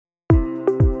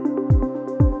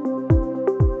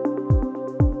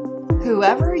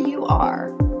whoever you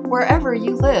are, wherever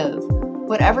you live,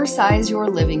 whatever size your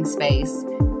living space,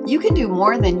 you can do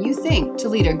more than you think to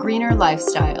lead a greener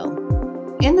lifestyle.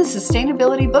 In the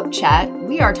Sustainability Book Chat,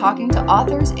 we are talking to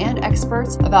authors and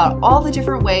experts about all the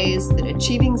different ways that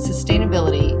achieving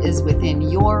sustainability is within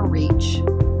your reach.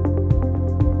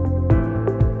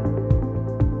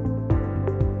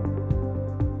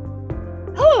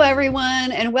 Hello,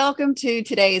 everyone, and welcome to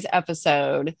today's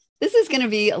episode. This is going to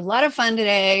be a lot of fun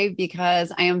today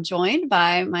because I am joined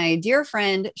by my dear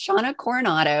friend, Shauna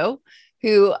Coronado,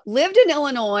 who lived in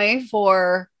Illinois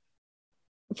for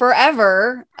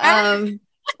forever,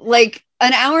 like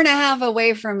an hour and a half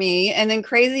away from me. And then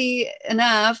crazy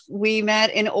enough, we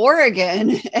met in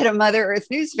Oregon at a Mother Earth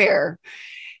News Fair.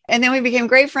 And then we became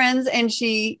great friends and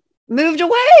she moved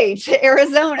away to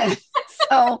Arizona.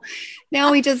 So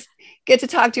now we just get to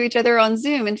talk to each other on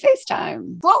Zoom and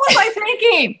FaceTime. What was I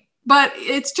thinking? But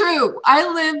it's true. I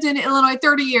lived in Illinois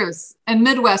 30 years and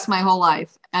Midwest my whole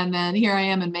life. And then here I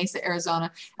am in Mesa,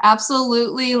 Arizona.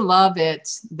 Absolutely love it,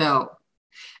 though.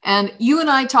 And you and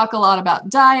I talk a lot about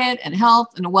diet and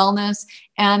health and wellness.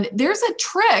 And there's a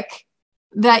trick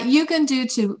that you can do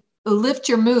to lift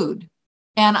your mood.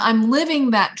 And I'm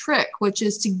living that trick, which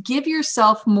is to give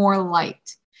yourself more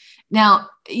light. Now,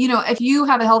 you know, if you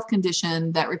have a health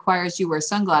condition that requires you wear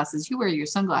sunglasses, you wear your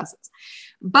sunglasses.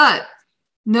 But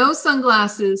no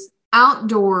sunglasses,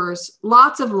 outdoors,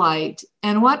 lots of light.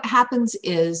 And what happens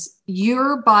is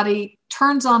your body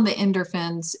turns on the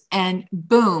endorphins and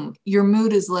boom, your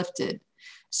mood is lifted.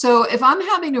 So if I'm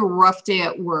having a rough day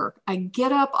at work, I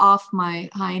get up off my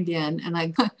hind end and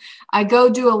I go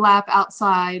do a lap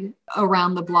outside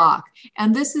around the block.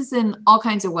 And this is in all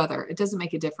kinds of weather. It doesn't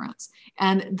make a difference.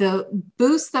 And the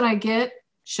boost that I get,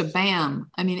 shabam.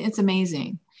 I mean, it's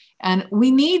amazing. And we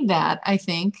need that, I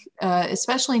think,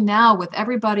 especially now with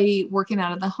everybody working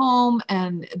out of the home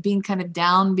and being kind of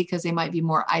down because they might be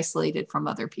more isolated from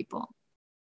other people.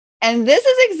 And this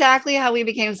is exactly how we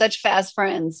became such fast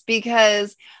friends,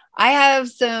 because I have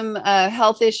some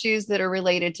health issues that are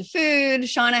related to food.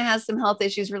 Shauna has some health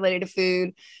issues related to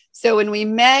food. So when we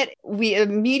met, we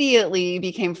immediately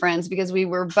became friends because we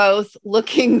were both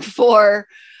looking for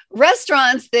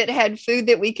restaurants that had food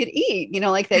that we could eat, you know,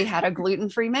 like they had a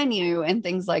gluten-free menu and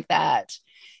things like that.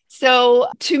 So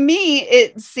to me,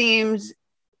 it seemed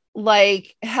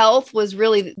like health was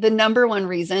really the number one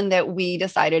reason that we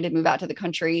decided to move out to the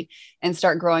country and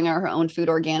start growing our own food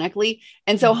organically.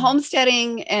 And so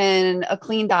homesteading and a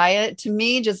clean diet to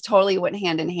me just totally went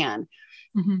hand in hand.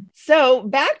 Mm-hmm. So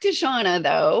back to Shauna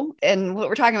though, and what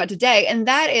we're talking about today, and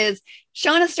that is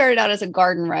Shauna started out as a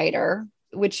garden writer,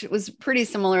 which was pretty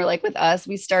similar. Like with us,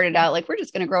 we started out like, we're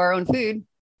just going to grow our own food.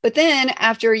 But then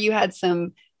after you had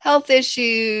some health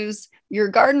issues, your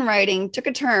garden writing took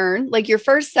a turn. Like your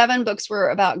first 7 books were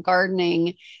about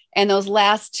gardening. And those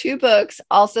last 2 books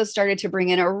also started to bring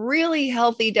in a really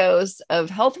healthy dose of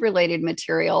health related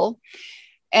material.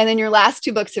 And then your last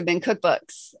 2 books have been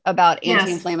cookbooks about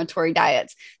anti-inflammatory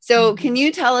diets. So can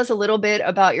you tell us a little bit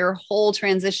about your whole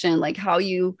transition, like how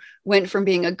you went from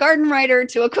being a garden writer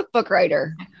to a cookbook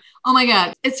writer? Oh my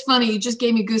God. It's funny. You just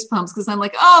gave me goosebumps because I'm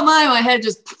like, oh my head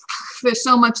just, there's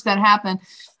so much that happened.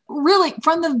 Really,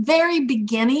 from the very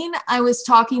beginning, I was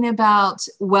talking about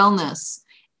wellness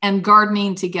and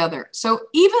gardening together. So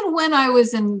even when I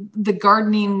was in the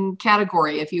gardening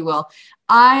category, if you will,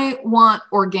 I want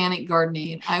organic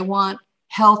gardening. I want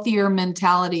healthier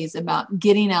mentalities about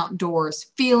getting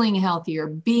outdoors, feeling healthier,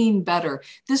 being better.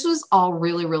 This was all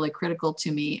really, really critical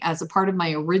to me as a part of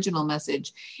my original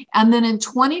message. And then in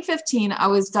 2015, I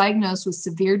was diagnosed with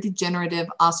severe degenerative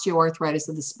osteoarthritis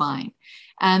of the spine.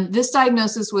 And this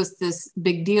diagnosis was this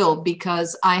big deal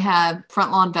because I had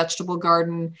front lawn vegetable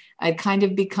garden. I'd kind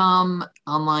of become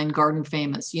online garden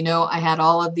famous. You know, I had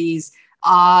all of these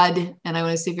odd, and I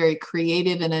want to say very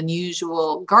creative and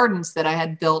unusual gardens that I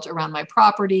had built around my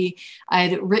property. I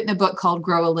had written a book called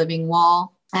Grow a Living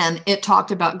Wall, and it talked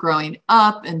about growing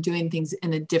up and doing things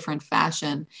in a different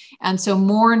fashion. And so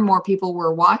more and more people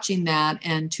were watching that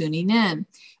and tuning in.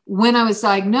 When I was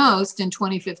diagnosed in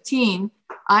 2015,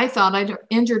 I thought I'd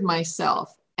injured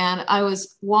myself, and I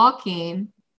was walking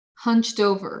hunched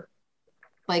over,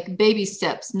 like baby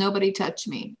steps. Nobody touched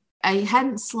me. I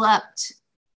hadn't slept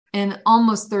in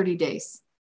almost 30 days,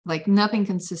 like nothing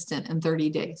consistent in 30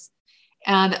 days.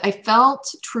 And I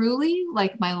felt truly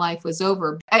like my life was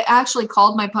over. I actually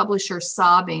called my publisher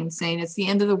sobbing, saying, it's the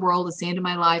end of the world. It's the end of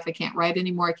my life. I can't write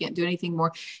anymore. I can't do anything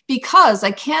more because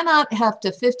I cannot heft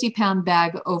a 50-pound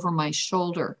bag over my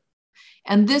shoulder.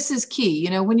 And this is key. You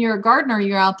know, when you're a gardener,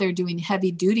 you're out there doing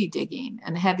heavy duty digging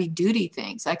and heavy duty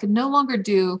things. I could no longer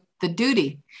do the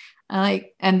duty.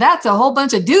 And that's a whole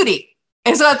bunch of duty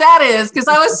is what that is. Cause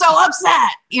I was so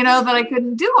upset, that I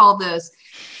couldn't do all this.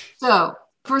 So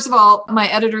first of all, my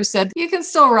editor said, you can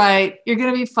still write, you're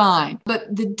going to be fine.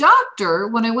 But the doctor,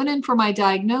 when I went in for my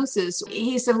diagnosis,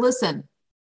 he said, listen,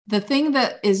 the thing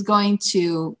that is going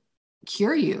to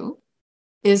cure you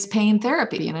is pain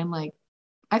therapy. And I'm like,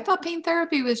 I thought pain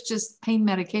therapy was just pain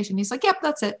medication. He's like, yep,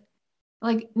 that's it.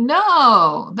 I'm like,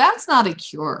 no, that's not a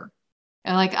cure.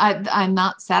 And I'm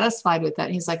not satisfied with that.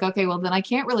 And he's like, okay, well, then I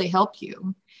can't really help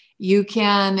you. You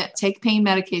can take pain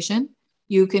medication.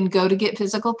 You can go to get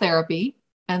physical therapy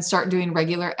and start doing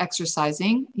regular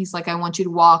exercising. He's like, I want you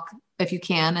to walk, if you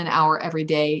can, an hour every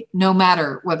day, no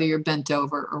matter whether you're bent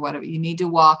over or whatever. You need to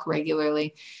walk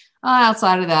regularly.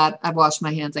 Outside of that, I've washed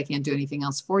my hands. I can't do anything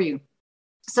else for you.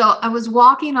 So I was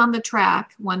walking on the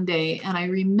track one day and I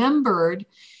remembered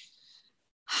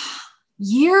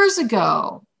years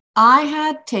ago, I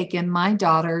had taken my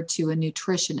daughter to a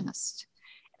nutritionist.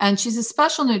 And she's a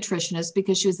special nutritionist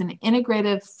because she was an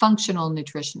integrative functional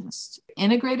nutritionist.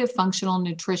 Integrative functional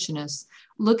nutritionists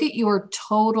look at your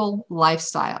total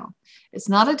lifestyle. It's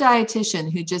not a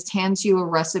dietitian who just hands you a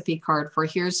recipe card for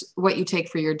here's what you take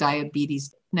for your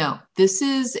diabetes. No, this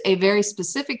is a very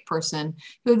specific person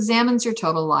who examines your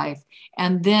total life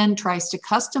and then tries to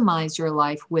customize your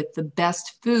life with the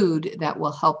best food that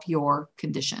will help your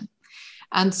condition.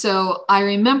 And so I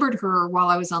remembered her while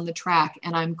I was on the track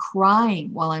and I'm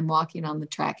crying while I'm walking on the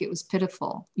track. It was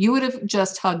pitiful. You would have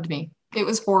just hugged me. It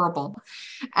was horrible.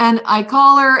 And I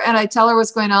call her and I tell her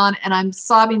what's going on and I'm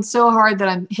sobbing so hard that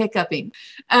I'm hiccuping.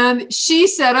 And she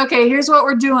said, okay, here's what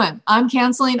we're doing. I'm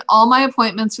canceling all my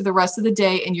appointments for the rest of the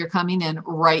day and you're coming in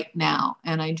right now.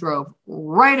 And I drove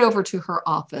right over to her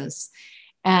office.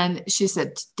 And she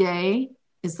said, today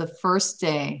is the first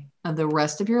day of the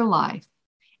rest of your life.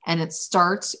 And it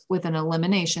starts with an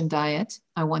elimination diet.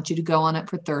 I want you to go on it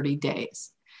for 30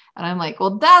 days. And I'm like,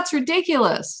 well, that's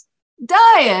ridiculous.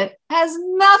 Diet has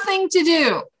nothing to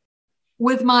do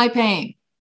with my pain.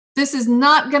 This is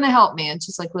not going to help me. And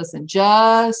she's like, listen,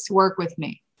 just work with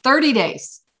me. 30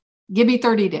 days. Give me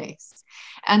 30 days.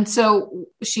 And so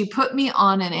she put me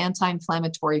on an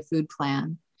anti-inflammatory food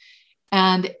plan.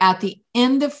 And at the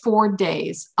end of 4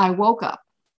 days, I woke up.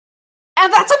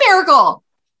 And that's a miracle.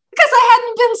 Because I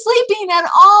hadn't been sleeping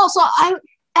at all. So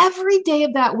every day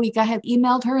of that week, I had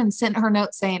emailed her and sent her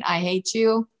notes saying, I hate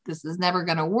you. This is never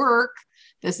going to work.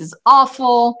 This is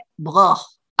awful. Blah.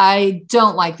 I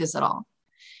don't like this at all.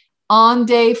 On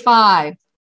day 5,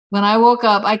 when I woke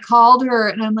up, I called her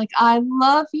and I'm like, I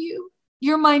love you.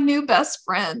 You're my new best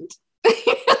friend.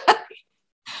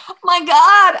 My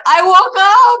God, I woke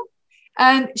up.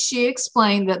 And she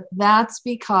explained that that's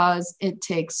because it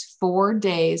takes 4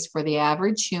 days for the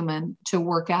average human to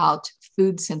work out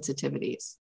food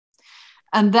sensitivities.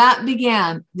 And that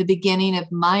began the beginning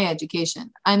of my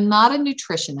education. I'm not a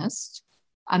nutritionist.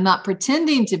 I'm not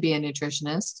pretending to be a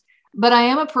nutritionist, but I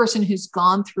am a person who's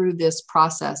gone through this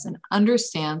process and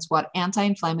understands what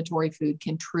anti-inflammatory food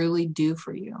can truly do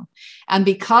for you. And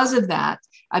because of that,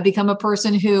 I become a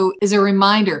person who is a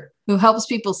reminder, who helps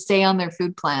people stay on their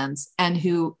food plans and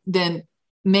who then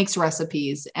makes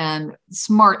recipes and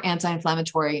smart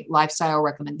anti-inflammatory lifestyle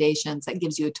recommendations that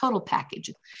gives you a total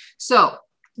package. So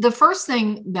the first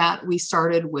thing that we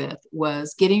started with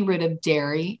was getting rid of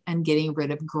dairy and getting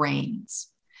rid of grains.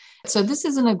 So this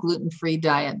isn't a gluten-free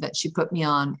diet that she put me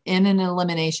on. In an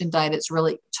elimination diet, it's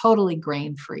really totally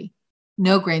grain-free.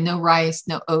 No grain, no rice,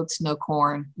 no oats, no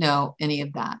corn, no any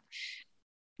of that.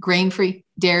 Grain-free,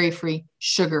 dairy-free,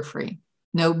 sugar-free,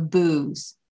 no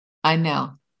booze. I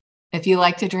know. If you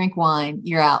like to drink wine,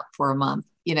 you're out for a month.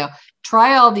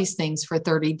 Try all these things for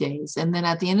 30 days. And then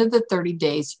at the end of the 30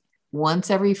 days,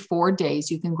 once every 4 days,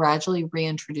 you can gradually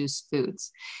reintroduce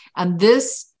foods. And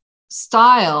this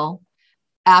style,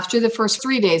 after the first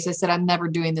 3 days, I said, I'm never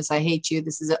doing this. I hate you.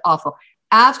 This is awful.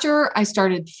 After I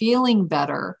started feeling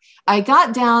better, I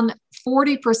got down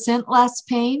 40% less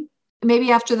pain,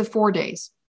 maybe after the 4 days.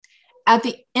 At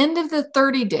the end of the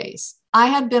 30 days, I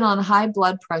had been on high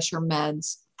blood pressure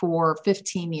meds for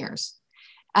 15 years.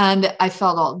 And I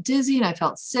felt all dizzy and I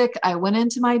felt sick. I went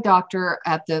into my doctor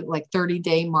at the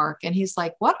 30-day mark and he's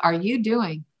like, what are you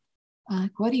doing? I'm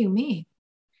like, what do you mean?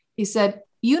 He said,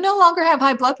 you no longer have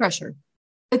high blood pressure.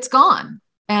 It's gone.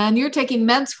 And you're taking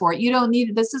meds for it. You don't need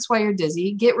it. This is why you're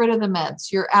dizzy. Get rid of the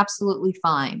meds. You're absolutely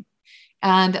fine.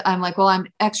 And I'm like, well, I'm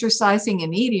exercising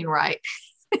and eating right.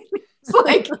 It's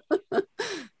like,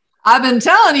 I've been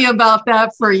telling you about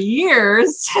that for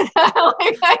years.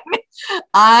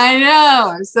 I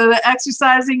know. So the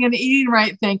exercising and eating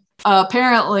right thing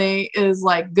apparently is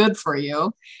like good for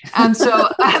you. And so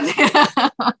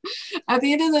at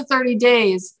the end of the 30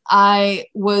 days, I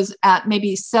was at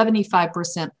maybe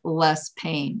 75% less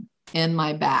pain in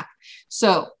my back.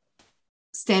 So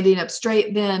standing up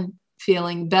straight, then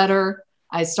feeling better.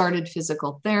 I started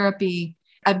physical therapy.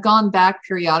 I've gone back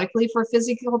periodically for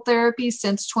physical therapy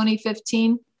since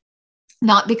 2015,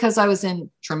 not because I was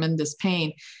in tremendous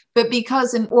pain, but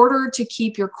because in order to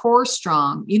keep your core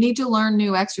strong, you need to learn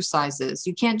new exercises.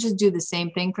 You can't just do the same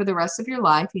thing for the rest of your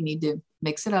life. You need to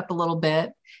mix it up a little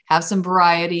bit, have some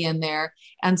variety in there.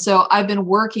 And so I've been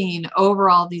working over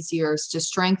all these years to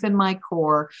strengthen my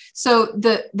core. So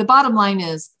the bottom line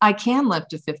is I can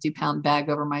lift a 50-pound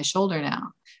bag over my shoulder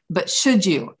now, but should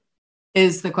you?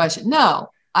 Is the question. No,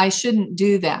 I shouldn't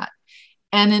do that.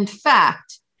 And in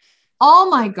fact, all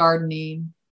my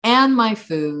gardening and my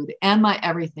food and my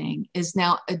everything is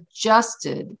now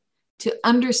adjusted to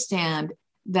understand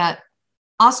that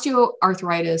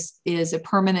osteoarthritis is a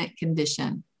permanent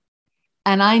condition.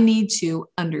 And I need to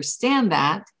understand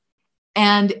that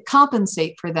and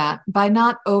compensate for that by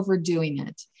not overdoing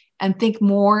it and think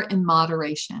more in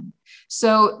moderation.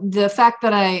 So the fact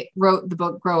that I wrote the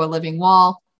book, Grow a Living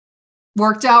Wall,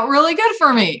 worked out really good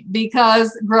for me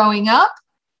because growing up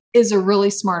is a really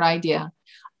smart idea.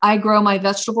 I grow my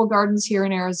vegetable gardens here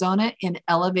in Arizona in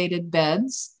elevated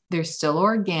beds. They're still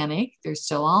organic. They're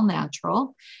still all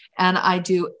natural. And I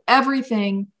do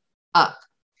everything up.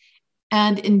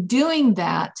 And in doing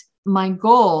that, my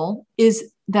goal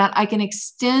is that I can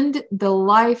extend the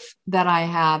life that I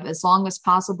have as long as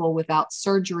possible without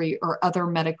surgery or other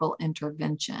medical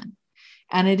intervention.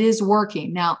 And it is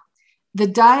working. Now, the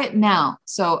diet now,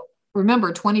 so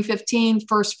remember 2015,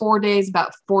 first 4 days,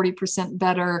 about 40%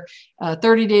 better,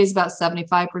 30 days, about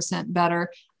 75% better.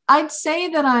 I'd say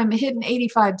that I'm hitting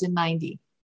 85 to 90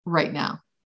 right now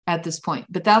at this point,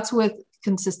 but that's with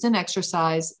consistent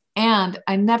exercise. And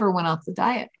I never went off the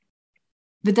diet.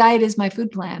 The diet is my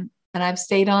food plan. And I've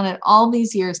stayed on it all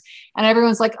these years. And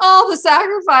everyone's like, oh, the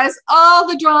sacrifice, oh,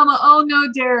 the drama, oh,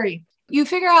 no dairy. You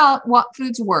figure out what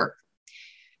foods work.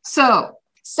 So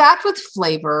Stacked with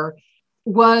Flavor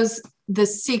was the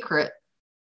secret.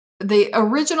 The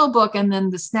original book and then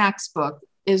the snacks book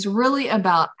is really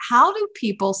about how do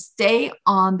people stay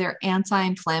on their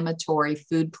anti-inflammatory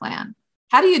food plan?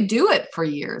 How do you do it for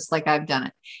years like I've done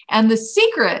it? And the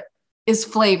secret is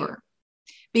flavor.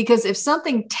 Because if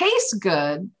something tastes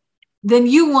good, then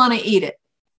you want to eat it.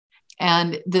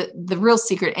 And the real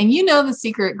secret, and you know the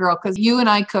secret, girl, because you and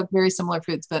I cook very similar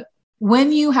foods, but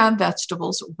when you have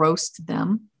vegetables, roast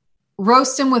them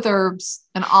with herbs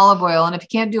and olive oil. And if you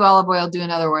can't do olive oil, do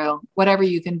another oil, whatever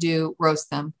you can do,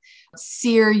 roast them.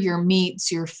 Sear your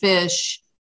meats, your fish,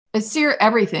 sear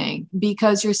everything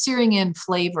because you're searing in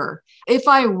flavor. If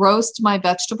I roast my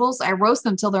vegetables, I roast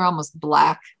them till they're almost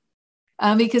black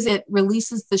because it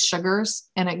releases the sugars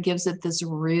and it gives it this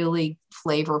really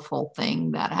flavorful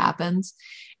thing that happens.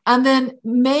 And then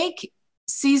make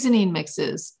seasoning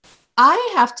mixes.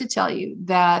 I have to tell you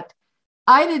that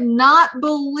I did not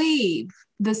believe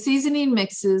the seasoning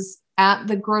mixes at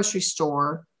the grocery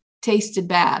store tasted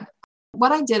bad.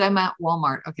 What I did, I'm at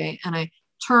Walmart, okay, and I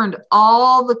turned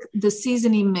all the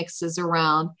seasoning mixes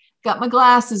around, got my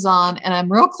glasses on, and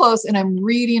I'm real close, and I'm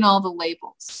reading all the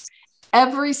labels.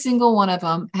 Every single one of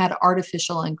them had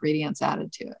artificial ingredients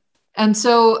added to it. And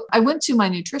so I went to my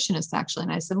nutritionist, actually,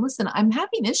 and I said, listen, I'm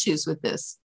having issues with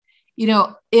this. You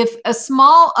know, if a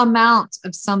small amount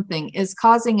of something is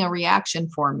causing a reaction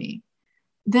for me,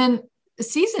 then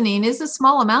seasoning is a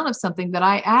small amount of something that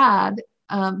I add,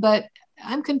 but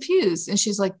I'm confused. And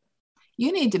she's like,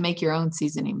 you need to make your own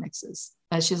seasoning mixes.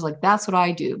 And she's like, that's what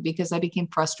I do because I became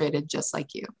frustrated just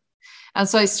like you. And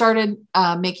so I started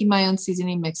making my own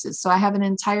seasoning mixes. So I have an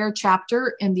entire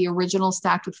chapter in the original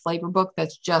Stacked with Flavor book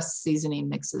that's just seasoning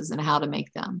mixes and how to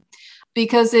make them.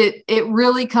 Because it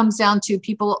really comes down to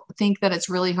people think that it's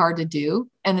really hard to do,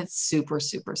 and it's super,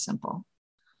 super simple.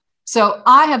 So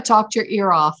I have talked your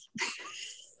ear off.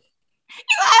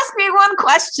 You asked me one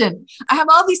question. I have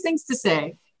all these things to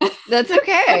say. That's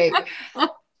okay.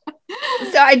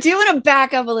 So I do want to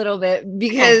back up a little bit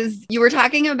because you were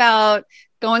talking about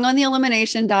going on the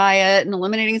elimination diet and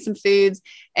eliminating some foods.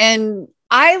 And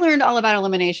I learned all about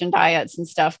elimination diets and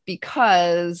stuff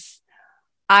because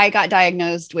I got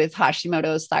diagnosed with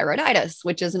Hashimoto's thyroiditis,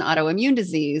 which is an autoimmune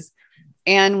disease.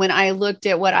 And when I looked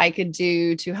at what I could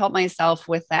do to help myself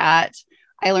with that,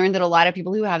 I learned that a lot of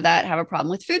people who have that have a problem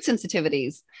with food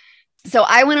sensitivities. So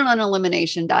I went on an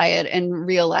elimination diet and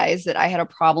realized that I had a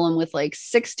problem with like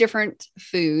 6 different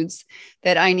foods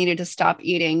that I needed to stop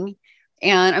eating.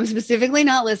 And I'm specifically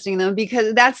not listing them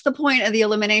because that's the point of the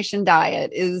elimination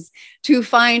diet, is to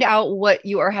find out what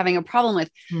you are having a problem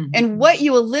with. Mm-hmm. And what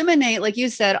you eliminate, like you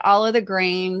said, all of the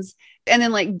grains, and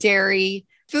then like dairy,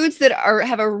 foods that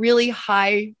have a really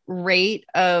high rate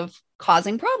of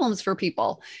causing problems for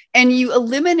people. And you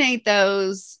eliminate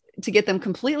those to get them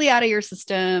completely out of your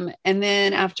system. And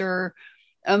then after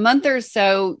a month or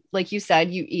so, like you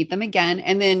said, you eat them again.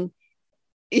 And then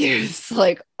it's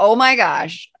like, oh my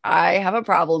gosh, I have a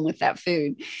problem with that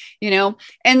food,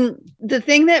 And the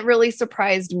thing that really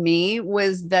surprised me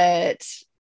was that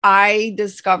I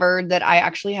discovered that I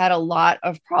actually had a lot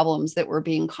of problems that were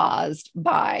being caused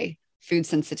by food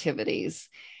sensitivities.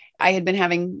 I had been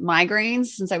having migraines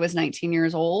since I was 19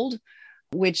 years old,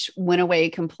 which went away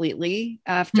completely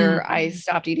after I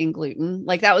stopped eating gluten.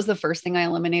 Like that was the first thing I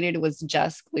eliminated, was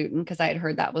just gluten, because I had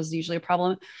heard that was usually a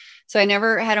problem. So I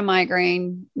never had a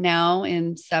migraine now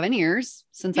in 7 years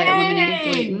since I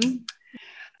eliminated gluten.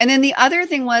 And then the other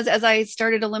thing was, as I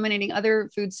started eliminating other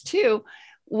foods too,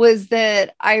 was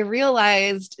that I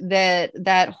realized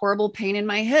that horrible pain in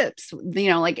my hips,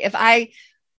 like if I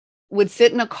would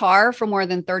sit in a car for more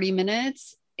than 30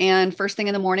 minutes, and first thing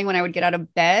in the morning when I would get out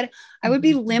of bed, I would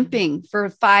be limping for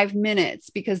 5 minutes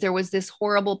because there was this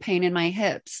horrible pain in my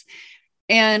hips.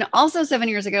 And also 7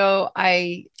 years ago,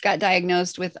 I got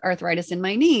diagnosed with arthritis in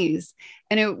my knees.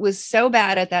 And it was so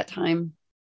bad at that time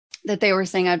that they were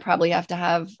saying I'd probably have to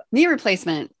have knee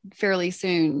replacement fairly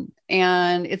soon.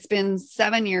 And it's been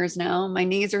 7 years now. My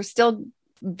knees are still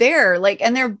there,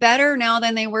 and they're better now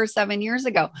than they were 7 years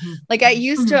ago. Like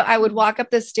I would walk up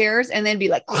the stairs and then be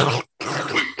like,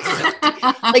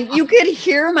 like you could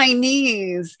hear my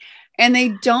knees, and they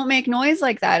don't make noise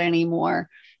like that anymore.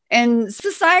 And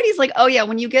society's like, oh yeah,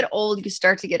 when you get old, you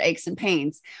start to get aches and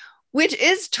pains, which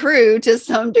is true to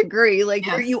some degree. Like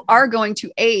yes, you are going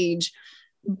to age.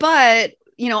 But,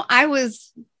 I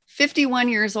was 51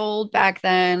 years old back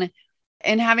then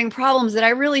and having problems that I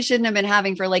really shouldn't have been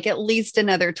having for like at least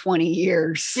another 20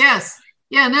 years. Yes.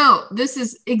 Yeah, no, this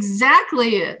is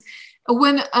exactly it.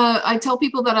 When I tell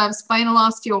people that I have spinal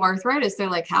osteoarthritis, they're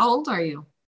like, how old are you?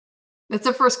 That's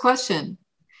the first question,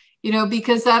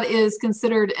 because that is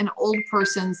considered an old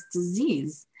person's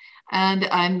disease. And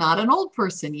I'm not an old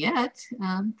person yet,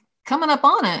 coming up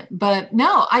on it. But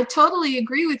no, I totally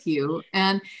agree with you.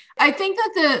 And I think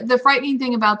that the frightening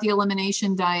thing about the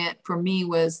elimination diet for me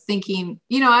was thinking,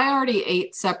 I already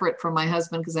ate separate from my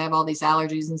husband because I have all these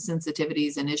allergies and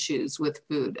sensitivities and issues with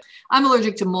food. I'm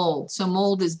allergic to mold. So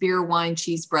mold is beer, wine,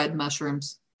 cheese, bread,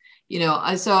 mushrooms.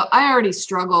 So I already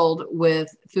struggled with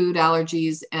food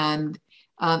allergies. And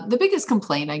the biggest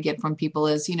complaint I get from people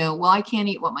is, well, I can't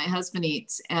eat what my husband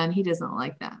eats, and he doesn't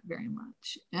like that very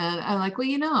much. And I'm like,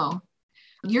 well,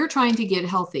 you're trying to get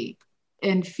healthy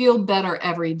and feel better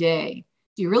every day.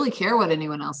 Do you really care what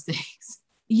anyone else thinks?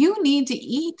 You need to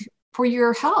eat for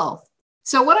your health.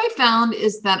 So what I found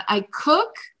is that I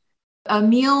cook a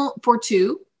meal for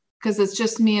 2, because it's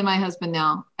just me and my husband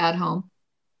now at home.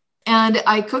 And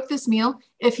I cook this meal.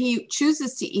 If he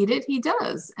chooses to eat it, he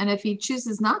does. And if he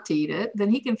chooses not to eat it,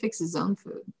 then he can fix his own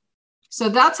food. So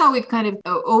that's how we've kind of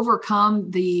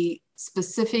overcome the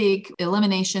specific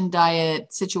elimination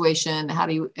diet situation. How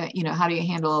do you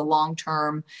handle a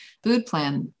long-term food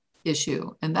plan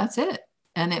issue? And that's it.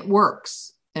 And it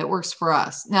works. It works for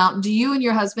us. Now, do you and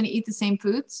your husband eat the same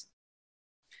foods?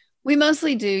 We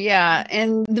mostly do, yeah.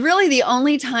 And really the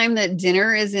only time that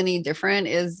dinner is any different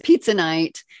is pizza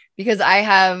night, because I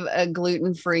have a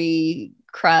gluten-free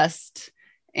crust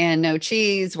and no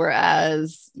cheese,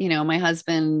 whereas, my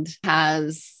husband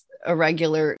has a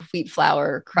regular wheat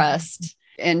flour crust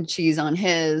and cheese on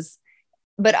his.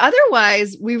 But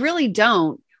otherwise, we really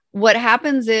don't. What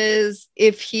happens is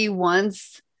if he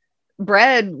wants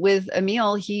bread with a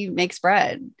meal, he makes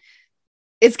bread.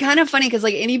 It's kind of funny because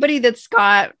like anybody that's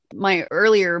got my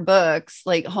earlier books,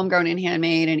 like Homegrown and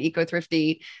Handmade and Eco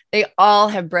Thrifty, they all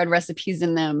have bread recipes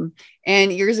in them.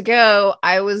 And years ago,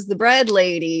 I was the bread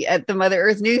lady at the Mother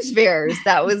Earth News Fairs.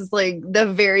 That was like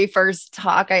the very first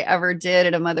talk I ever did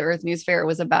at a Mother Earth News Fair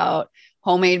was about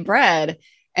homemade bread.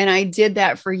 And I did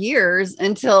that for years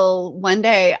until one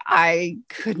day I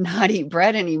could not eat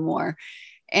bread anymore.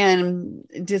 And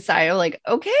decided like,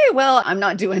 okay, well, I'm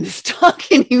not doing this talk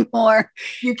anymore.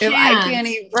 You can't. If I can't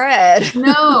eat bread.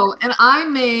 No. And I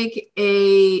make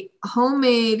a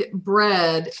homemade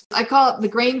bread. I call it the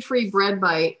grain-free bread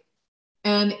bite.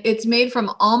 and it's made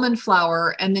from almond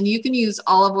flour. And then you can use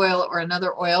olive oil or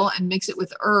another oil and mix it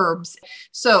with herbs.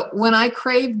 So when I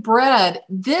crave bread,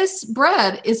 this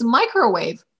bread is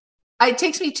microwave. It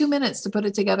takes me 2 minutes to put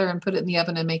it together and put it in the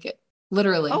oven and make it,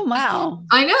 literally. Oh, wow.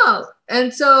 I know.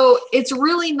 And so it's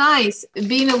really nice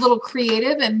being a little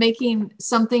creative and making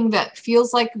something that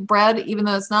feels like bread, even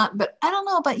though it's not. But I don't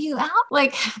know about you.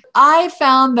 I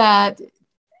found that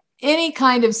any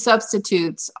kind of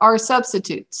substitutes are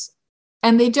substitutes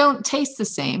and they don't taste the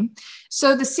same.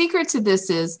 So the secret to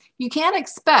this is you can't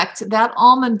expect that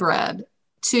almond bread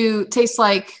to taste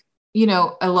like,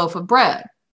 a loaf of bread.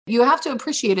 You have to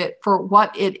appreciate it for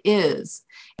what it is.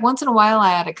 Once in a while,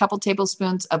 I add a couple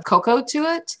tablespoons of cocoa to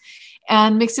it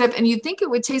and mix it up. And you'd think it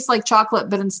would taste like chocolate,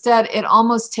 but instead it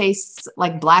almost tastes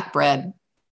like black bread,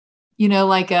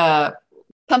 like a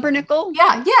pumpernickel.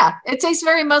 Yeah. It tastes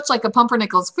very much like a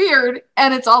pumpernickel. It's weird.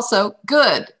 And it's also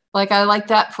good. Like I like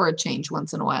that for a change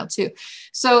once in a while too.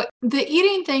 So the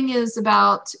eating thing is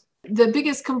about the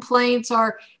biggest complaints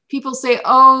are people say,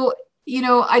 oh,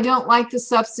 I don't like the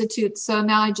substitutes. So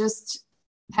now I just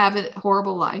have a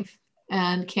horrible life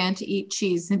and can't eat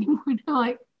cheese anymore.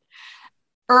 Like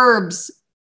herbs,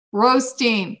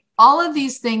 roasting, all of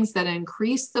these things that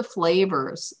increase the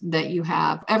flavors that you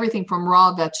have, everything from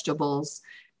raw vegetables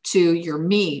to your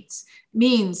meats,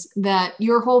 means that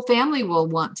your whole family will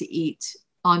want to eat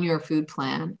on your food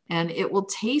plan and it will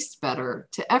taste better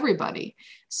to everybody.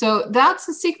 So that's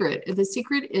the secret. The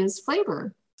secret is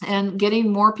flavor and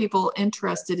getting more people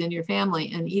interested in your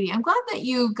family and eating. I'm glad that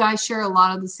you guys share a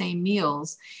lot of the same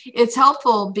meals. It's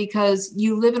helpful because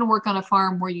you live and work on a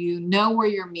farm where you know where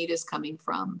your meat is coming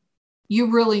from.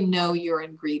 You really know your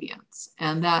ingredients,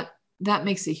 and that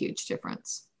makes a huge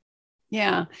difference.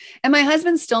 Yeah. And my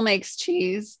husband still makes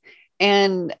cheese.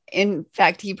 And in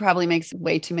fact, he probably makes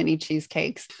way too many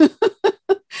cheesecakes.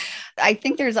 I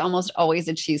think there's almost always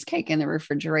a cheesecake in the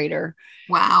refrigerator.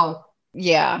 Wow.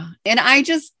 Yeah. And I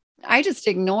just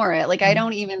ignore it. Like, I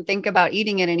don't even think about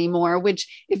eating it anymore,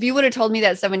 which if you would have told me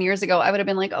that 7 years ago, I would have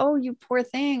been like, oh, you poor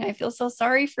thing. I feel so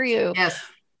sorry for you. Yes.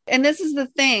 And this is the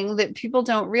thing that people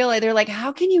don't realize. They're like,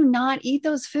 how can you not eat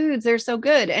those foods? They're so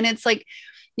good. And it's like,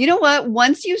 you know what?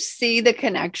 Once you see the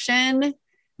connection,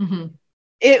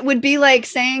 it would be like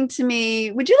saying to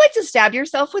me, would you like to stab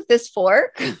yourself with this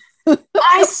fork?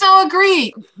 I so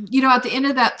agree. At the end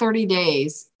of that 30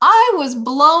 days, I was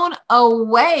blown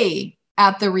away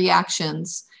at the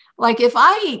reactions. Like if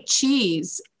I eat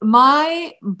cheese,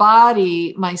 my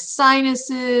body, my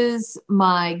sinuses,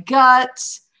 my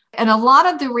gut, and a lot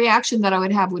of the reaction that I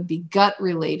would have would be gut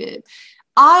related.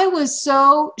 I was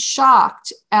so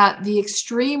shocked at the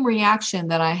extreme reaction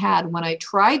that I had when I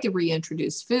tried to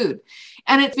reintroduce food.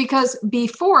 And it's because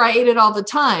before I ate it all the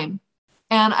time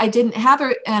and I didn't have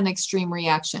an extreme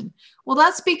reaction. Well,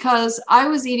 that's because I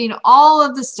was eating all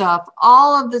of the stuff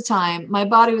all of the time. My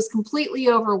body was completely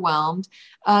overwhelmed.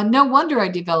 No wonder I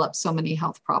developed so many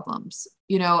health problems,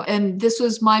 and this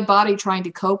was my body trying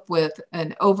to cope with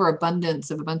an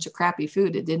overabundance of a bunch of crappy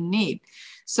food it didn't need.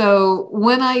 So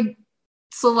when I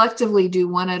selectively do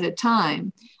one at a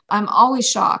time, I'm always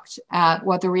shocked at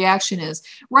what the reaction is.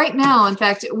 Right now, in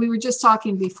fact, we were just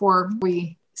talking before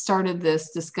we started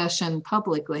this discussion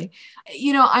publicly.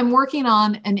 I'm working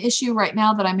on an issue right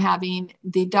now that I'm having.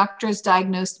 The doctors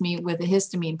diagnosed me with a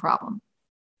histamine problem.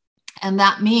 And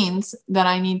that means that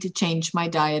I need to change my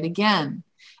diet again,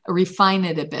 refine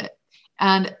it a bit.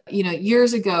 And,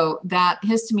 years ago, that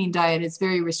histamine diet is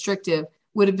very restrictive,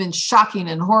 would have been shocking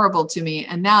and horrible to me.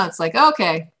 And now it's like,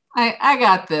 okay, I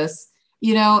got this.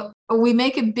 We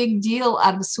make a big deal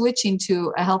out of switching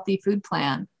to a healthy food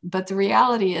plan. But the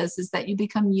reality is that you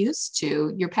become used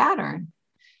to your pattern.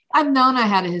 I've known I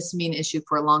had a histamine issue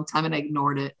for a long time and I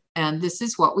ignored it. And this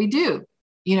is what we do.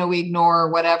 We ignore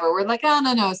whatever. We're like, oh,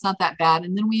 no, it's not that bad.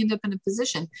 And then we end up in a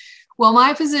physician. Well,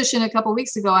 my physician, a couple of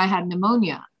weeks ago, I had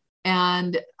pneumonia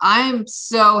and I'm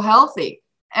so healthy.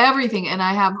 Everything.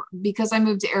 And because I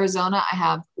moved to Arizona, I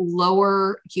have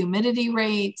lower humidity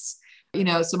rates,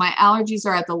 so my allergies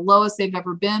are at the lowest they've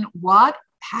ever been. What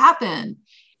happened?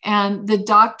 And the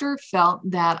doctor felt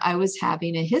that I was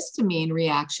having a histamine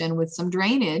reaction with some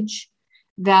drainage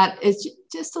that is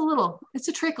just it's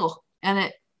a trickle. And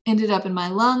it ended up in my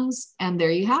lungs. And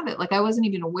there you have it. Like I wasn't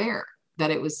even aware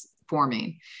that it was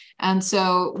forming. And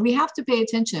so we have to pay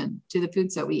attention to the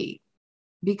foods that we eat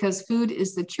because food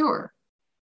is the cure.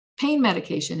 Pain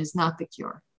medication is not the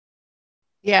cure.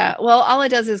 Yeah. Well, all it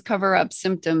does is cover up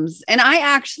symptoms. And I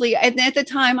actually, at the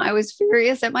time, I was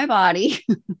furious at my body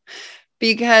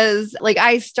because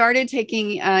I started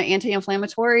taking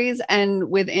anti-inflammatories and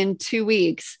within 2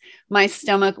 weeks, my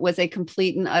stomach was a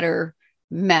complete and utter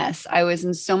mess. I was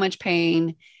in so much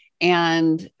pain.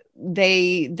 And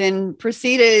they then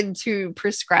proceeded to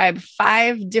prescribe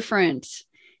 5 different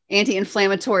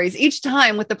anti-inflammatories each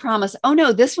time with the promise, oh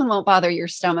no, this one won't bother your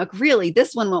stomach. Really,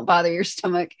 this one won't bother your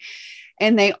stomach.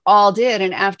 And they all did.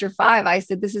 And after 5, I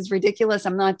said, this is ridiculous.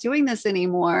 I'm not doing this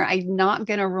anymore. I'm not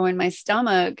going to ruin my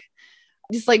stomach.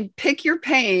 Just like pick your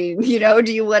pain, do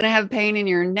you want to have pain in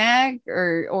your neck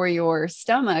or your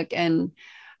stomach? And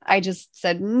I just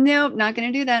said, nope, not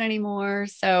going to do that anymore.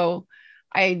 So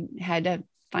I had to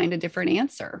find a different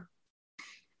answer.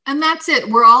 And that's it.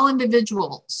 We're all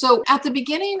individual. So at the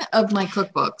beginning of my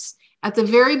cookbooks, at the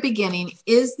very beginning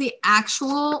is the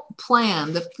actual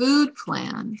plan, the food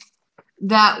plan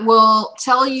that will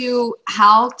tell you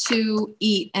how to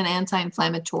eat an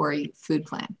anti-inflammatory food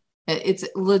plan. It's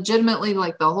legitimately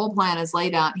like the whole plan is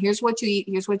laid out. Here's what you eat.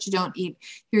 Here's what you don't eat.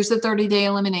 Here's the 30-day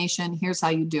elimination. Here's how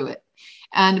you do it.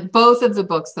 And both of the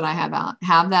books that I have out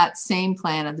have that same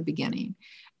plan at the beginning.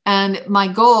 And my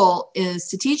goal is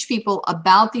to teach people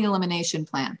about the elimination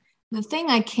plan. The thing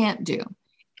I can't do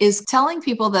is telling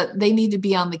people that they need to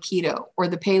be on the keto or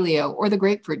the paleo or the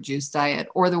grapefruit juice diet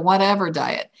or the whatever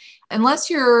diet. Unless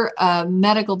you're a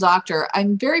medical doctor,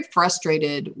 I'm very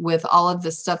frustrated with all of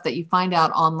the stuff that you find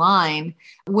out online,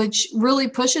 which really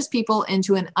pushes people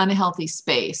into an unhealthy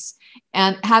space.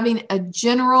 And having a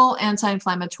general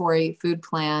anti-inflammatory food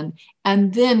plan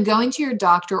and then going to your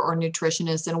doctor or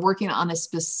nutritionist and working on a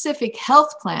specific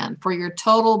health plan for your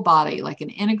total body, like an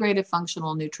integrative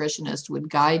functional nutritionist would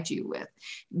guide you with.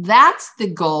 That's the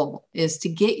goal, is to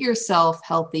get yourself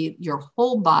healthy, your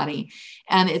whole body.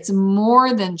 And it's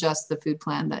more than just the food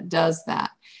plan that does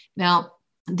that. Now,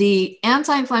 the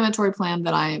anti-inflammatory plan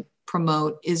that I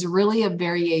promote is really a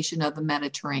variation of the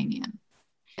Mediterranean.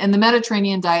 And the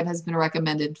Mediterranean diet has been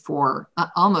recommended for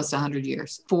almost 100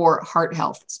 years for heart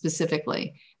health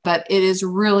specifically. But it is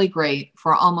really great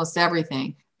for almost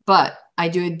everything. But I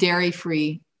do a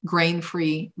dairy-free,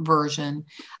 grain-free version.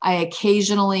 I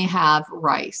occasionally have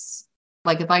rice.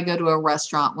 Like if I go to a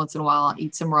restaurant once in a while, I'll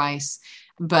eat some rice,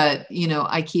 but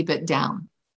I keep it down.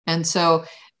 And so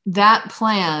that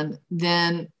plan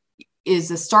then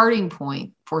is a starting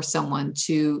point for someone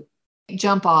to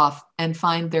jump off and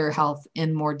find their health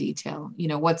in more detail.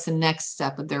 What's the next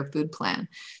step of their food plan?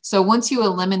 So once you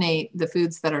eliminate the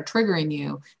foods that are triggering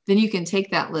you, then you can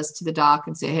take that list to the doc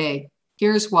and say, hey,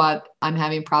 here's what I'm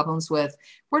having problems with.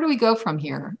 Where do we go from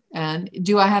here? And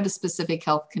do I have a specific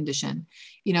health condition?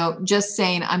 Just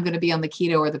saying I'm going to be on the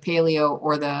keto or the paleo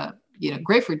or the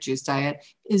grapefruit juice diet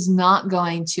is not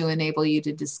going to enable you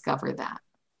to discover that.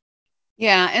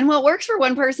 Yeah. And what works for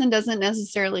one person doesn't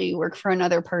necessarily work for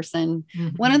another person.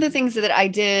 Mm-hmm. One of the things that I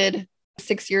did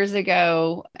 6 years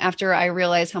ago, after I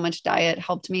realized how much diet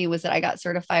helped me, was that I got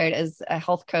certified as a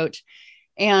health coach.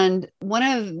 And one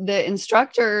of the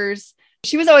instructors,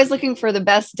 she was always looking for the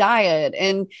best diet.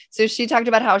 And so she talked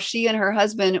about how she and her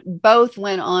husband both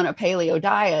went on a paleo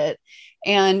diet,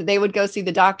 and they would go see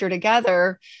the doctor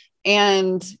together.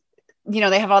 And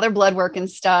they have all their blood work and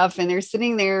stuff, and they're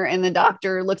sitting there, and the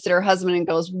doctor looks at her husband and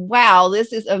goes, wow,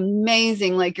 this is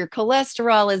amazing. Like, your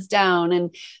cholesterol is down,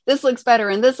 and this looks better,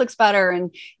 and this looks better.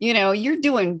 And, you're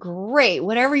doing great.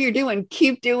 Whatever you're doing,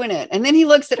 keep doing it. And then he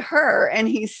looks at her and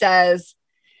he says,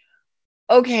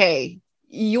 okay,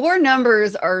 your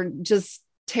numbers are just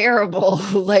terrible.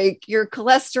 Like, your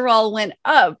cholesterol went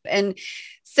up. And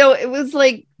so it was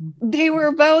like, they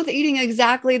were both eating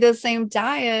exactly the same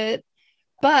diet,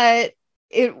 but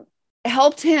it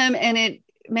helped him, and it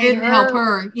made her help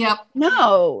her. Yep.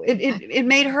 No, it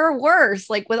made her worse,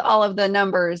 like with all of the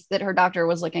numbers that her doctor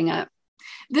was looking at.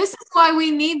 This is why we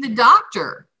need the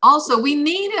doctor. Also, we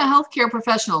need a healthcare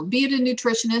professional, be it a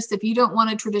nutritionist. If you don't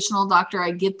want a traditional doctor,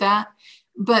 I get that.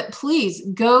 But please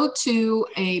go to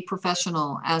a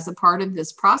professional as a part of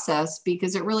this process,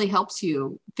 because it really helps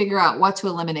you figure out what to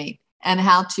eliminate and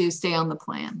how to stay on the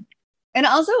plan. And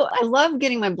also, I love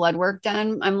getting my blood work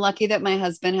done. I'm lucky that my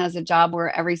husband has a job where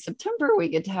every September we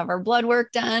get to have our blood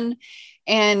work done.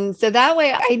 And so that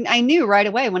way I knew right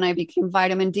away when I became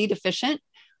vitamin D deficient,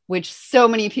 which so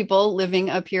many people living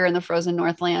up here in the frozen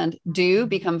Northland do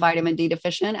become vitamin D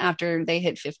deficient after they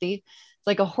hit 50. It's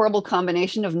like a horrible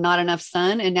combination of not enough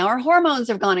sun. And now our hormones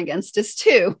have gone against us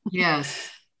too. Yes.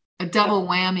 A double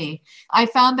whammy. I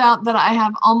found out that I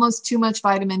have almost too much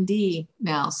vitamin D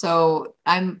now. So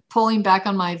I'm pulling back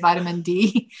on my vitamin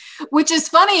D, which is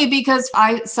funny because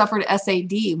I suffered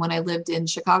SAD when I lived in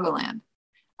Chicagoland.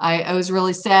 I was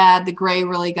really sad. The gray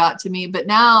really got to me, but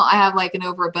now I have like an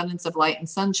overabundance of light and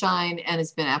sunshine, and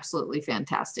it's been absolutely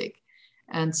fantastic.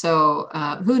 And so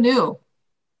who knew?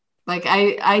 Like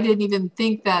I didn't even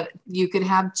think that you could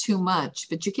have too much,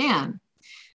 but you can.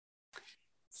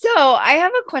 So I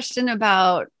have a question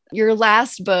about your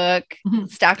last book,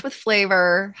 Stacked with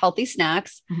Flavor, Healthy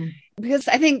Snacks, because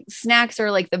I think snacks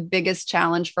are like the biggest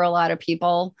challenge for a lot of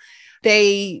people.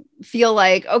 They feel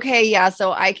like, okay, yeah,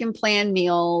 so I can plan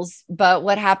meals, but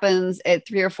what happens at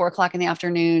 3 or 4 o'clock in the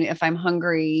afternoon if I'm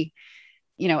hungry?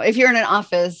 You know, if you're in an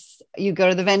office, you go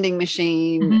to the vending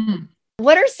machine.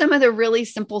 What are some of the really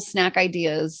simple snack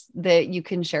ideas that you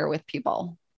can share with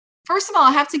people? First of all,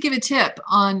 I have to give a tip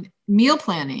on meal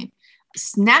planning,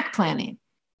 snack planning.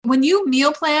 When you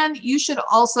meal plan, you should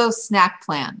also snack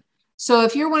plan. So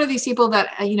if you're one of these people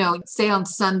that, say on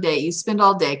Sunday, you spend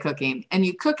all day cooking and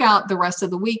you cook out the rest of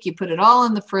the week, you put it all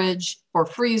in the fridge or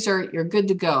freezer, you're good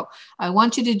to go. I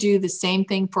want you to do the same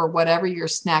thing for whatever your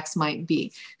snacks might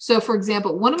be. So for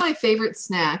example, one of my favorite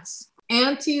snacks,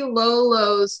 Auntie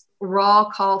Lolo's raw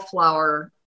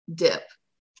cauliflower dip.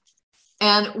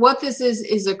 And what this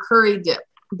is a curry dip.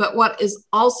 But what is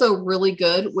also really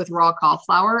good with raw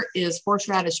cauliflower is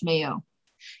horseradish mayo.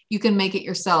 You can make it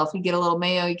yourself. You get a little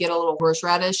mayo, you get a little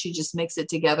horseradish, you just mix it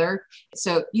together.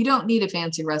 So you don't need a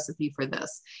fancy recipe for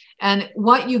this. And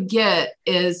what you get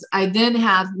is I then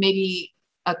have maybe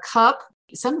a cup.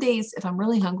 Some days, if I'm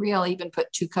really hungry, I'll even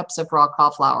put 2 cups of raw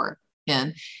cauliflower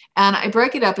in. And I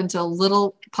break it up into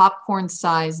little popcorn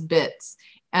sized bits.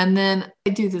 And then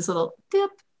I do this little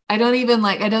dip. I don't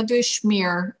do a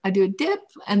schmear. I do a dip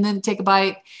and then take a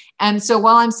bite. And so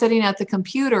while I'm sitting at the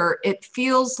computer, it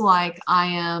feels like I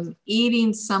am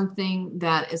eating something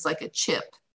that is like a chip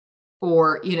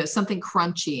or, something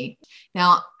crunchy.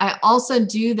 Now, I also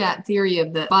do that theory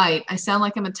of the bite. I sound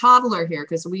like I'm a toddler here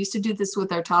because we used to do this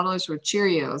with our toddlers with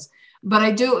Cheerios, but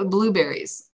I do it with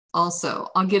blueberries also.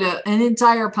 I'll get an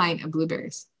entire pint of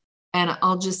blueberries and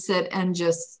I'll just sit and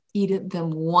just eat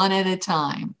them one at a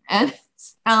time. And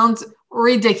sounds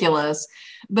ridiculous,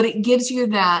 but it gives you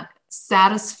that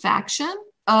satisfaction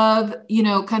of,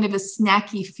 kind of a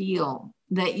snacky feel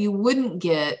that you wouldn't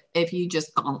get if you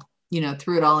just,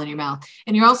 threw it all in your mouth.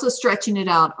 And you're also stretching it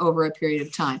out over a period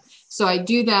of time. So I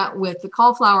do that with the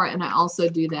cauliflower, and I also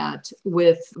do that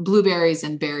with blueberries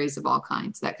and berries of all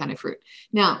kinds, that kind of fruit.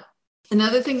 Now,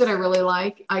 another thing that I really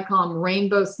like, I call them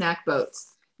rainbow snack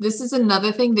boats. This is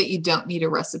another thing that you don't need a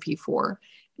recipe for.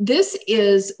 This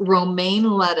is romaine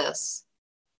lettuce.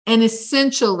 And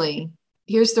essentially,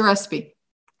 here's the recipe.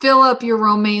 Fill up your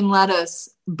romaine lettuce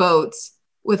boats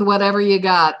with whatever you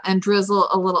got and drizzle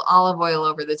a little olive oil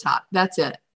over the top. That's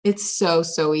it. It's so,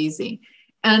 so easy.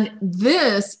 And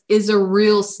this is a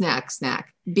real snack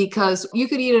because you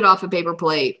could eat it off a paper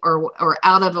plate or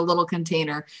out of a little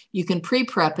container. You can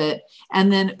pre-prep it.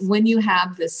 And then when you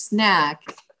have this snack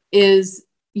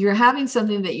you're having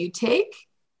something that you take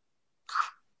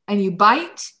and you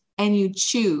bite and you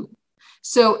chew.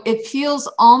 So it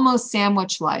feels almost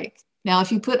sandwich-like. Now,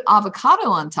 if you put avocado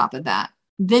on top of that,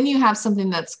 then you have something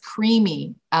that's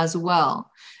creamy as well.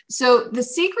 So the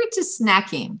secret to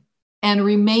snacking and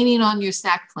remaining on your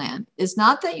snack plan is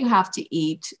not that you have to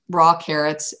eat raw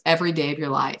carrots every day of your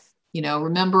life.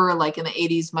 Remember like in the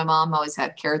 80s, my mom always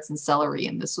had carrots and celery,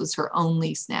 and this was her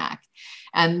only snack.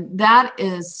 And that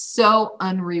is so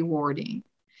unrewarding.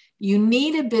 You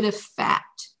need a bit of fat.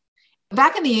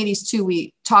 Back in the 80s too,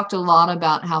 we talked a lot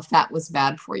about how fat was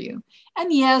bad for you.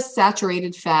 And yes,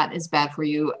 saturated fat is bad for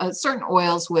you. Certain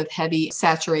oils with heavy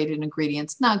saturated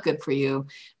ingredients, not good for you.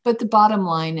 But the bottom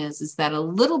line is that a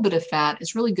little bit of fat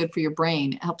is really good for your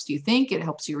brain. It helps you think, it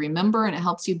helps you remember, and it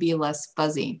helps you be less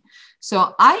fuzzy.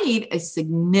 So I eat a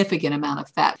significant amount of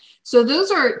fat. So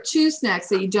those are 2 snacks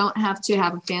that you don't have to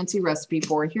have a fancy recipe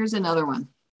for. Here's another one.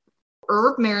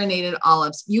 Herb marinated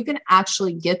olives. You can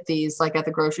actually get these like at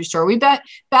the grocery store.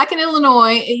 Back in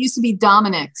Illinois, it used to be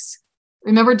Dominick's.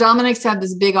 Remember, Dominick's had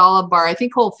this big olive bar. I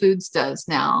think Whole Foods does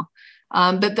now.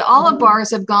 But the olive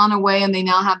bars have gone away and they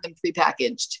now have them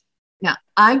prepackaged. Now,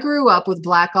 I grew up with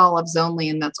black olives only,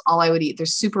 and that's all I would eat. They're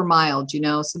super mild,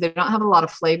 so they don't have a lot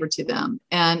of flavor to them.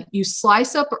 And you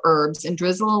slice up herbs and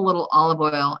drizzle a little olive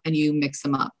oil and you mix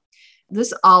them up.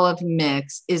 This olive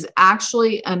mix is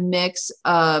actually a mix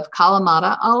of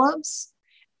Kalamata olives,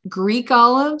 Greek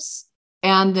olives,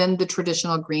 and then the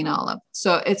traditional green olive.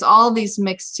 So it's all these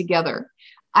mixed together.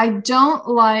 I don't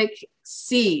like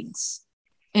seeds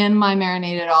in my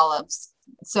marinated olives.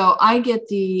 So I get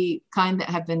the kind that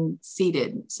have been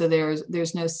seeded. So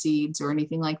there's no seeds or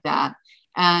anything like that.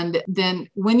 And then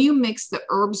when you mix the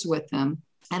herbs with them,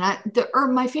 and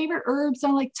my favorite herbs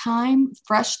are like thyme,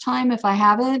 fresh thyme if I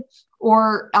have it,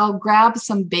 or I'll grab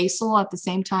some basil at the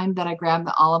same time that I grab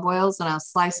the olive oils, and I'll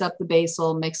slice up the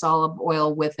basil, mix olive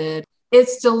oil with it.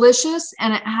 It's delicious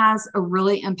and it has a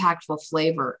really impactful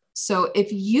flavor. So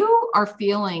if you are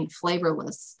feeling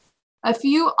flavorless, a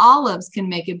few olives can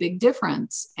make a big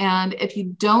difference. And if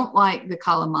you don't like the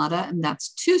Kalamata and that's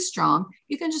too strong,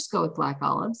 you can just go with black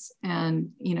olives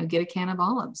and, get a can of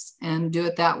olives and do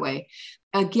it that way.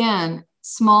 Again,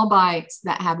 small bites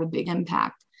that have a big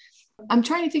impact. I'm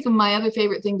trying to think of my other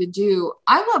favorite thing to do.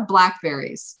 I love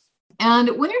blackberries.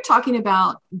 And when you're talking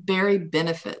about berry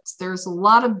benefits, there's a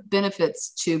lot of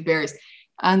benefits to berries.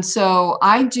 And so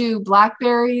I do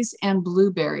blackberries and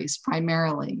blueberries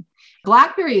primarily.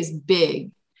 Blackberry is big.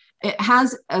 It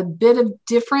has a bit of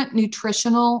different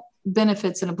nutritional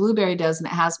benefits than a blueberry does, and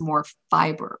it has more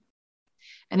fiber.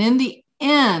 And in the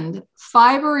end,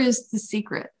 fiber is the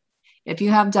secret. If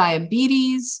you have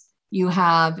diabetes, you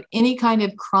have any kind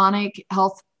of chronic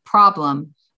health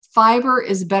problem, fiber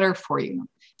is better for you.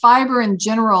 Fiber in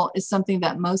general is something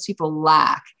that most people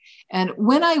lack. And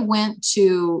when I went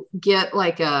to get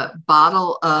like a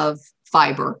bottle of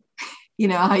fiber,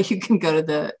 how you can go to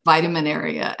the vitamin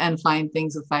area and find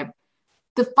things with fiber.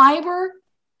 The fiber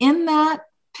in that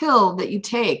pill that you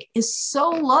take is so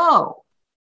low.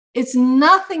 It's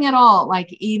nothing at all like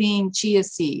eating chia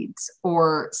seeds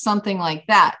or something like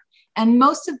that. And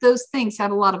most of those things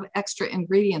have a lot of extra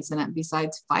ingredients in it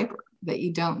besides fiber that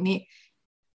you don't need.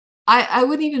 I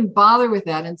wouldn't even bother with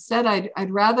that. Instead,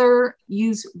 I'd rather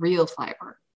use real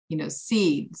fiber,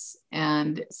 seeds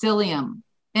and psyllium,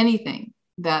 anything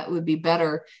that would be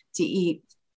better to eat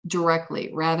directly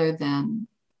rather than,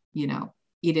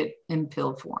 eat it in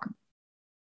pill form.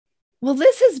 Well,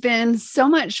 this has been so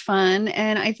much fun.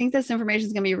 And I think this information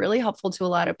is going to be really helpful to a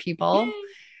lot of people. Yay.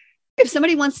 If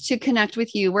somebody wants to connect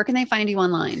with you, where can they find you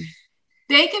online?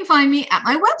 They can find me at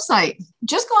my website.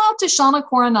 Just go out to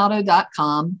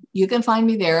ShaunaCoronado.com. You can find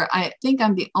me there. I think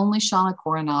I'm the only Shauna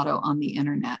Coronado on the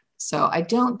internet. So I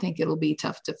don't think it'll be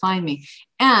tough to find me.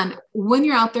 And when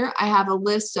you're out there, I have a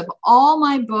list of all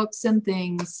my books and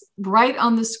things right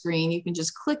on the screen. You can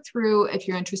just click through if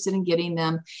you're interested in getting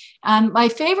them. And my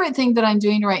favorite thing that I'm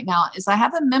doing right now is I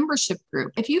have a membership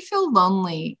group. If you feel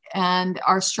lonely and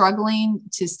are struggling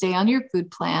to stay on your food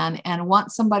plan and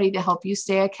want somebody to help you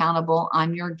stay accountable,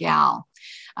 I'm your gal.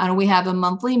 And we have a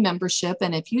monthly membership.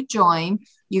 And if you join,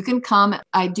 you can come.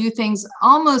 I do things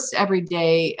almost every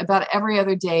day. About every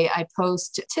other day, I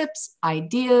post tips,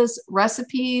 ideas,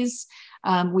 recipes.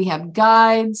 We have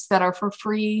guides that are for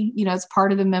free, as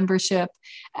part of the membership.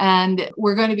 And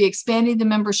we're going to be expanding the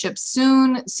membership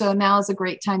soon. So now is a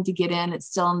great time to get in. It's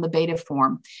still in the beta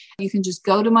form. You can just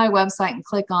go to my website and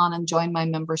click on and join my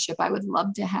membership. I would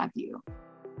love to have you.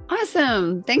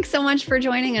 Awesome. Thanks so much for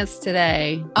joining us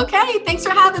today. Okay. Thanks for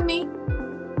having me.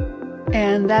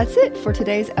 And that's it for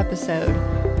today's episode.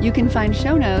 You can find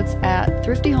show notes at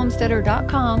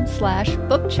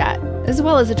thriftyhomesteader.com/bookchat, as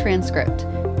well as a transcript.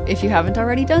 If you haven't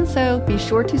already done so, be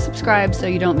sure to subscribe so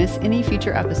you don't miss any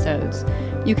future episodes.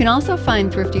 You can also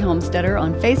find Thrifty Homesteader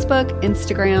on Facebook,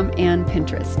 Instagram, and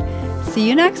Pinterest. See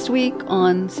you next week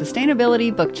on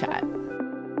Sustainability Book Chat.